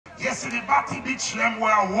Yes, the batty bitch them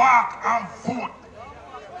will walk and vote.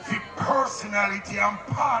 The personality and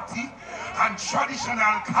party and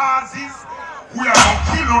traditional causes, we are not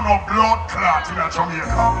killing no blood clot in a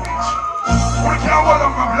Jamaica bitch. We can't hold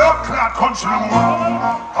up a blood clot country no more.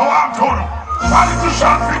 How I'm told you,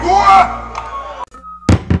 politicians figure.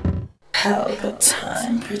 Pelpa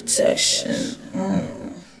time protection.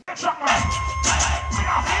 Check man. Me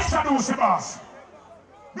not fi introduce the boss.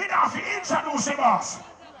 Me not fi introduce the boss.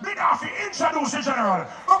 Me not fi introduce the general.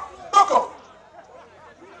 Look up.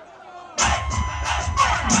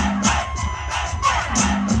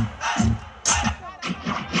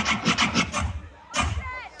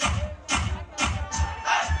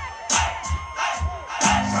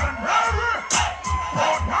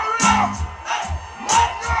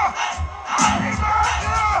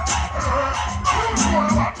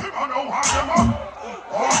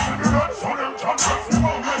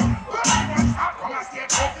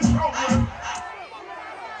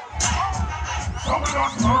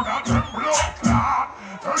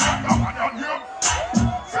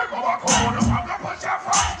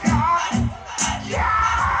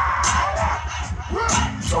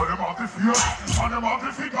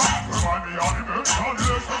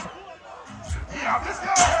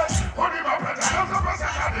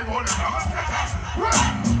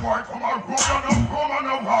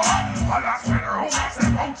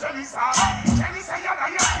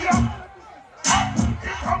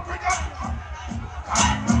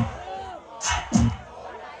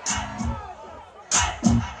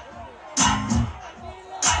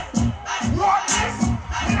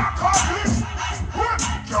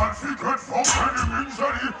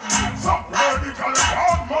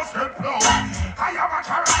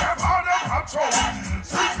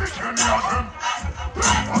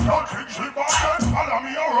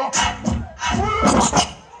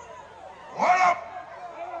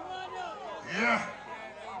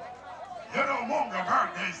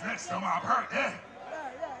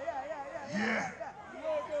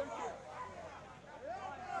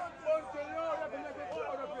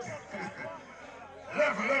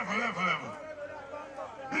 Level.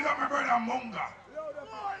 Big up my brother Munga.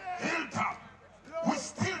 Hilltop. We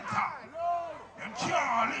still top. Them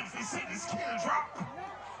can't live to see the skill drop.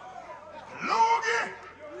 Loogie.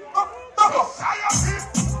 Society.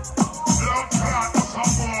 Blood clot to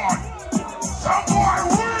some boy. Some boy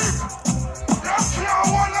weak. Them can't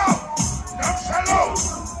hold up. Them sell out.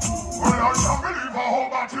 Well, I don't believe a whole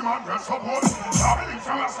body man get support. I believe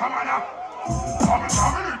some of some of that. I'm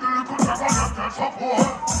believe the little check on them get support.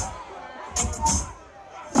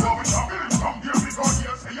 So we don't believe some gear because you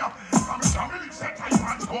say ya. I'm believe say time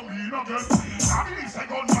and come in again. I believe say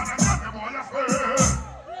gunman and get them all afraid.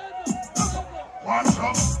 Watch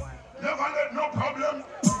up. Never let no problem.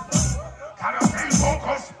 Can I stay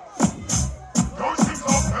focused? Don't think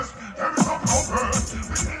focus. There is no problem.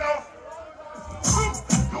 We still have.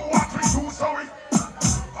 Do what we do, so we.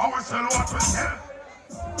 I will sell what we sell.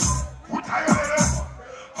 We tired of it.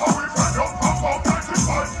 How we find out from about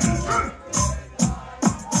 95 still.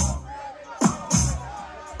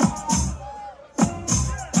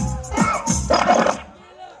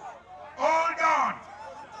 Hold on.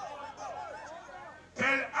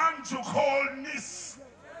 Tell Andrew Coldness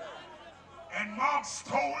and Mark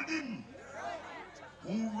Stolding,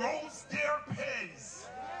 who rose their pays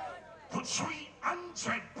to 300%,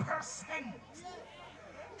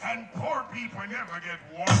 and poor people never get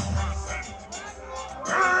 1%.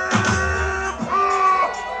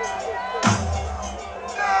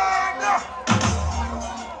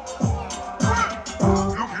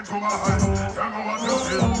 Look into my eyes, tell me what you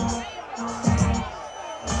feel.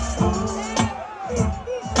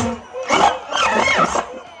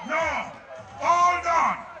 No, hold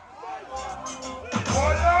on.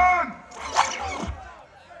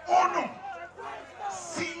 Oh no.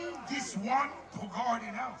 Sing this one to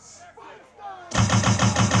Guardian House.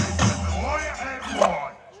 Listen, boy, hey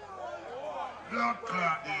boy. Blood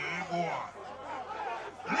clot, hey boy.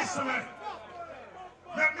 Listen me.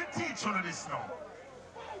 Let me teach you this now.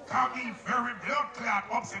 Can be very blood clot,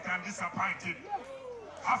 upset and disappointed.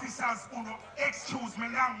 Officers who no excuse me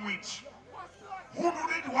language. Who do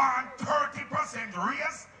did want 30%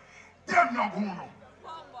 raise? Them no go no.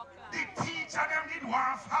 The teacher them did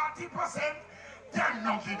want 40%. Them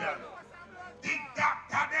no give them. The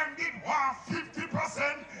doctor them did want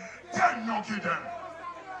 50%. Them no give them.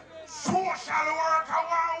 Social worker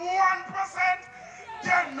want 1%.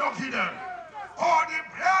 Them no give them. Or the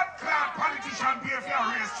blood clot politician pay for your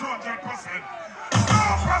raise 200%.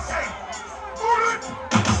 2%. Pull it.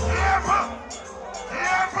 Level.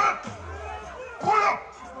 Pull up.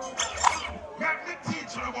 Let me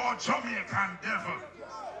teach you you about Jamaican devil.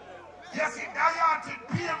 Yes, it dieted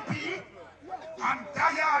PMP and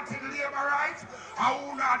dieted labor rights.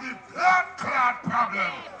 How not the blood clot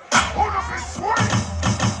problem. Who the fish swing?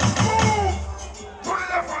 Move to the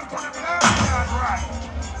left and to the blood clot right.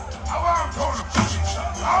 How I'm told you.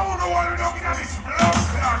 How the one you looking at this blood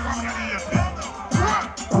clot coming in here?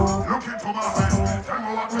 Look into my eyes. Tell me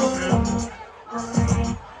what you see.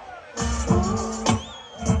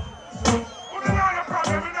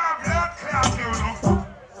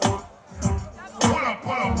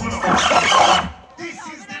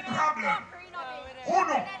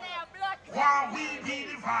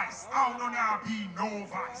 No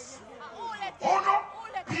vice. Oh no,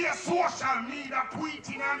 be a social media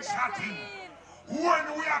tweeting and chatting. When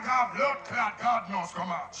we have blood clot, God knows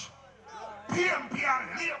come out. PMP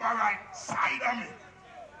and labor right side of me.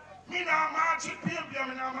 Me now march with PMP,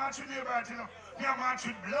 me now march with labor right, you know. Me now march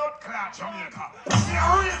with blood clot Jamaica. Me a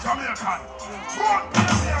real Jamaican. One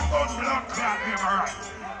PMP and one blood clot labor right.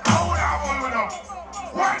 How would I hold it up?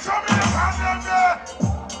 Why Jamaican them there?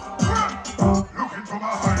 Look into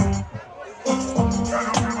my eyes.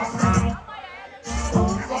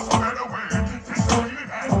 Give us a better way. This really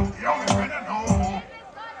bad. The only way to know.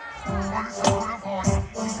 Well, it's a good voice.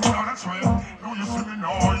 He's on a trail. No, you see me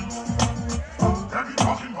noise. They be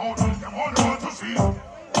talking about them all want to see.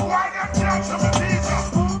 Why them can't see me visa?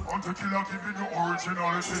 Want to kill out even the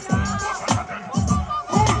originality. What's that then?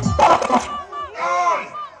 Cool.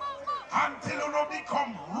 Until you don't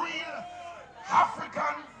become real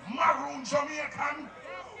African, maroon Jamaican.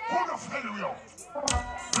 Who the fell you?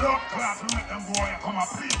 Blood clot will make them boy come and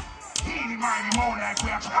play. Healy mighty moan like we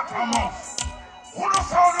are trapped our mouth. Who the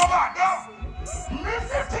sound of that now? Me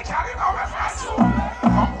 50 caliber will fight you.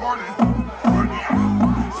 I'm holding.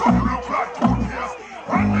 So you look like two years.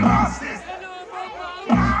 When we lost this.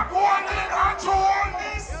 I'm going in and to own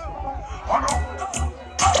this. Oh no.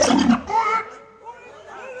 Bullet.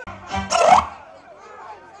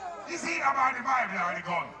 You see about the Bible or the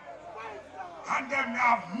gun? And them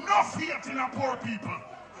have no faith in the poor people.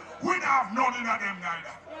 We don't have none in them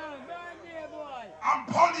neither. And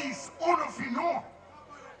police, all of you know,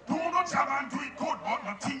 do not job and do it good, but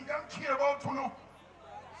nothing them care about you know.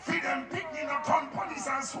 Feed them picking a ton police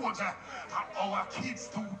and soldier. And our kids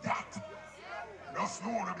do that. Just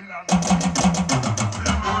know the bill and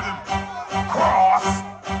cross,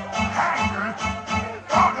 angry,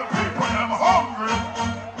 all the people them hungry.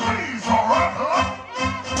 Please, alright, huh?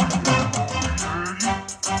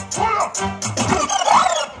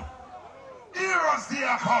 Heroes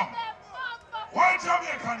there come. Why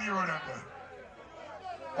Jamaican hero them there?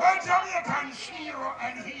 Why Jamaican hero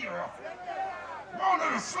and hero? One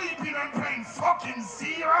of the sleeping and playing fucking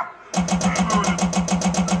zero.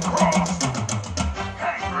 Cross.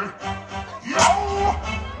 Angry. Yo!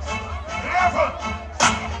 Level.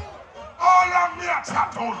 All of me a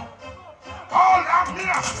chat on. All of me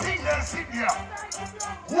a sing there.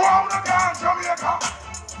 Wow, the guy Jamaica.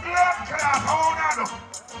 Blood clot, how now do?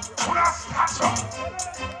 Who that statue?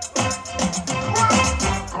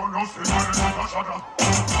 Don't know, see what it is, no shut up.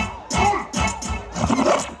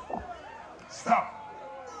 Stop.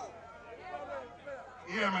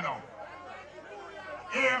 Hear me now.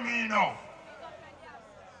 Hear me now.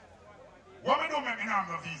 What me do make me have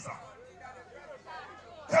no visa?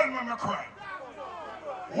 Tell me my crime.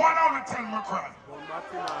 What am I tell me crime?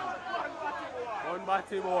 One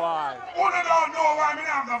batty boy. Who don't know why me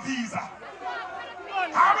have no visa?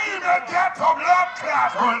 How many get a blood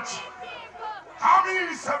clot rich? How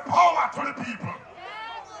many say power to the people?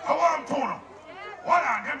 I want to know. What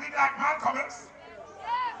are them did like Malcolm X?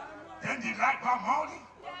 Then did like Bob Marley?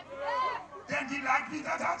 Then did like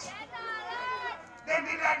Peter Dutch? Then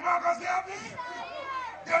did like Marcus Garvey?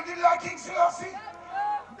 Then did like King Selassie?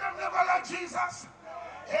 Them never like Jesus.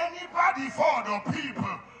 Anybody for the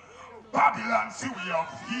people. Babylon, see we up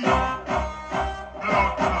here.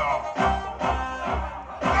 Blood clot.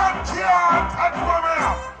 That can't touch women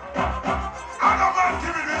up. I don't mind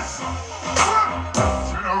giving this.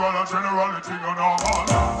 Generality, no normal.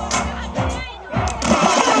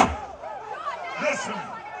 Listen.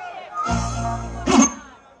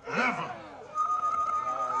 Level.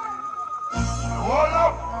 Hold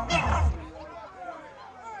up.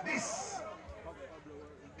 This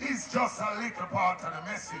is just a little part of the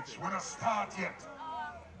message. We're not start yet.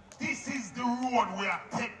 This is the road we are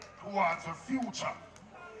taking towards the future.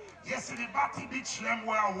 Yesterday, Batty Beach, them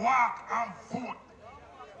were walk and vote.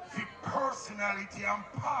 The personality and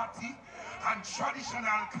party and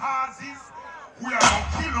traditional causes, we are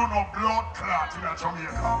not killing no blood clot in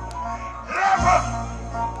Jamaica. Level!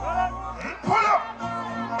 Pull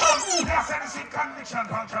up! Yes, and it's in conviction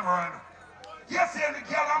from Cameroon. Yes, and the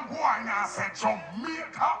girl and boy now said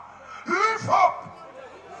Jamaica. Lift up.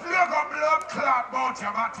 Flag of blood clot about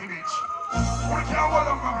your body, bitch. We can't hold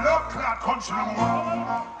up a blood clot country no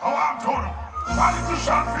more. How I'm told you.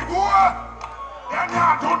 Politician figure. They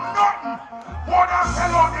not do nothing more than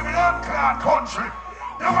sell out the blood clot country.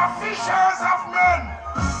 They were fishers of men.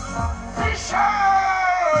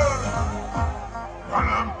 Fishers!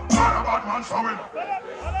 And what about man showing?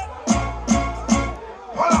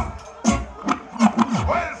 Hold up.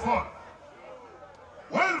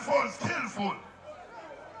 Willful, skillful.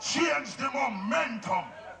 Change the momentum.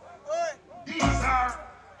 These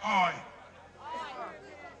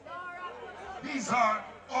are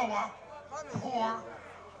our poor,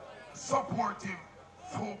 supportive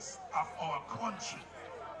folks of our country.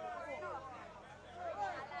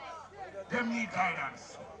 They need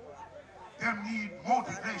guidance. They need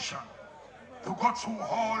motivation to go through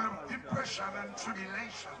all depression and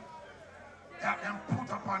tribulation that them put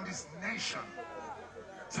upon this nation.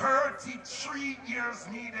 33 years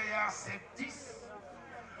me they have said this,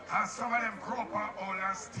 and some of them grow up all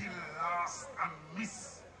and still lost and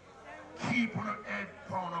miss. Keep on the head,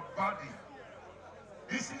 pound the body.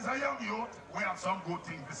 This is a young youth, we have some good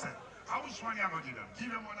things to say. I wish one you going to give them.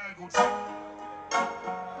 Give them one I good thing.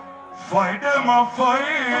 Fight them a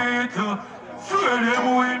fight, swear them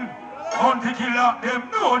win. Until killer them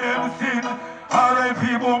know them sin.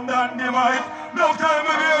 R.I.P. boom down the mic. No time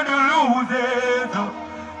we hear the losers.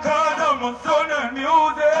 Cause I'm a son and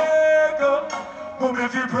music. But me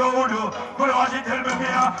feel proud. But what she tell me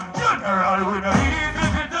a general winner. Easy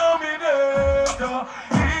to dominate.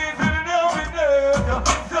 Easy to dominate.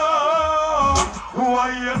 So who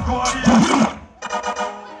are you going?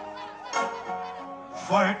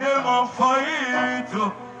 Fight them and fight.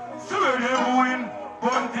 Swear them win.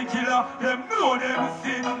 Bounty killer, them know them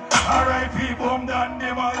sin. R.I.P. boom down the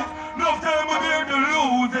mic. No time we hear the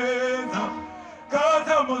losers. Cause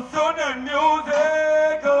I'm a son and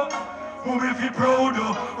music. Who me feel proud.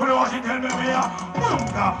 But what she tell me a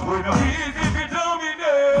Munga when easy to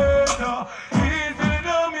dominate. Easy to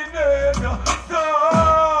dominate. So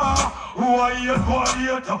who are you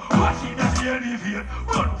gladiator? Watching the elevate.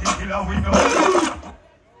 Bounty killer we know.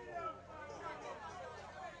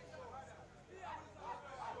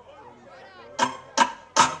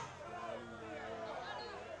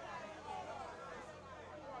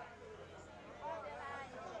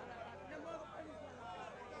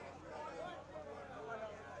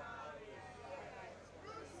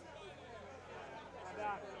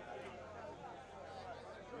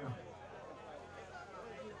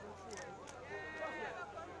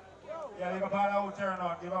 Yeah, you got all turn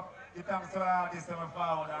out. Give thanks to the artists that were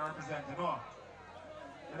found and represent, you know?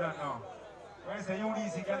 You don't know. When you say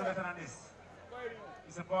UDC, get better than this.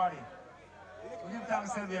 It's a party. We give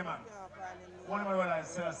thanks to the man. One of my brothers,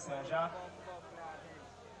 Serge.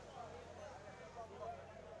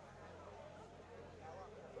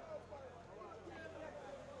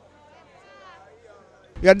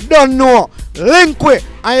 You don't know. Link with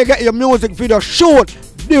and you get your music video shoot,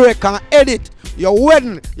 direct and edit. Your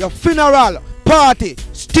wedding, your funeral, party,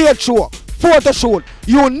 stage show, photo shoot,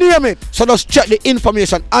 you name it. So just check the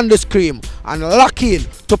information on the screen and lock in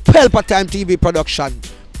to Pelpa Time TV production.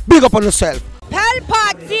 Big up on yourself.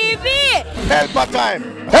 Pelpa TV! Pelpa Time!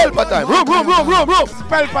 Pelpa Time! Room!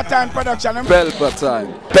 Pelpa Time production. Pelpa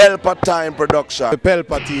Time! Pelpa Time production.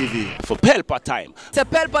 Pelpa TV. For Pelpa Time. It's a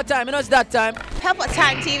Pelpa Time, you know it's that time. Pelpa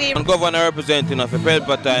Time TV. I'm governor representing of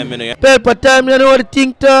Pelpa Time, you know. Pelpa Time, you know what the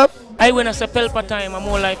thing tough? I when I say Pelpa Time, I'm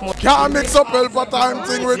more like more. Can't mix up Pelpa Time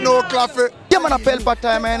thing with no coffee. Yeah, man, a Pelpa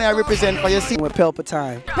Time, and I represent for your scene with Pelpa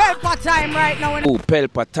Time. Pelpa Time right now. Oh,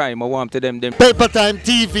 Pelpa Time, I want to them. Pelpa Time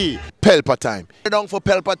TV. Pelpa Time. You're down for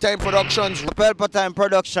Pelpa Time Productions. Pelpa Time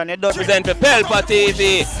production, it does Represent for Pelpa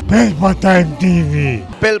TV. Pelpa Time TV.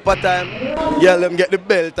 Pelpa Time. Yeah, let them get the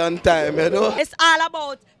belt on time, you know. It's all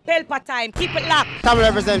about Pelpa Time. Keep it locked. Time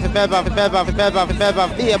represent for Pelpa,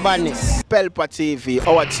 the badness. Pelpa TV,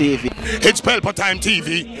 our TV. It's Pelpa Time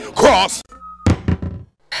TV. Cross.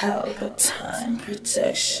 Pelpa Time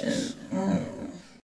protection.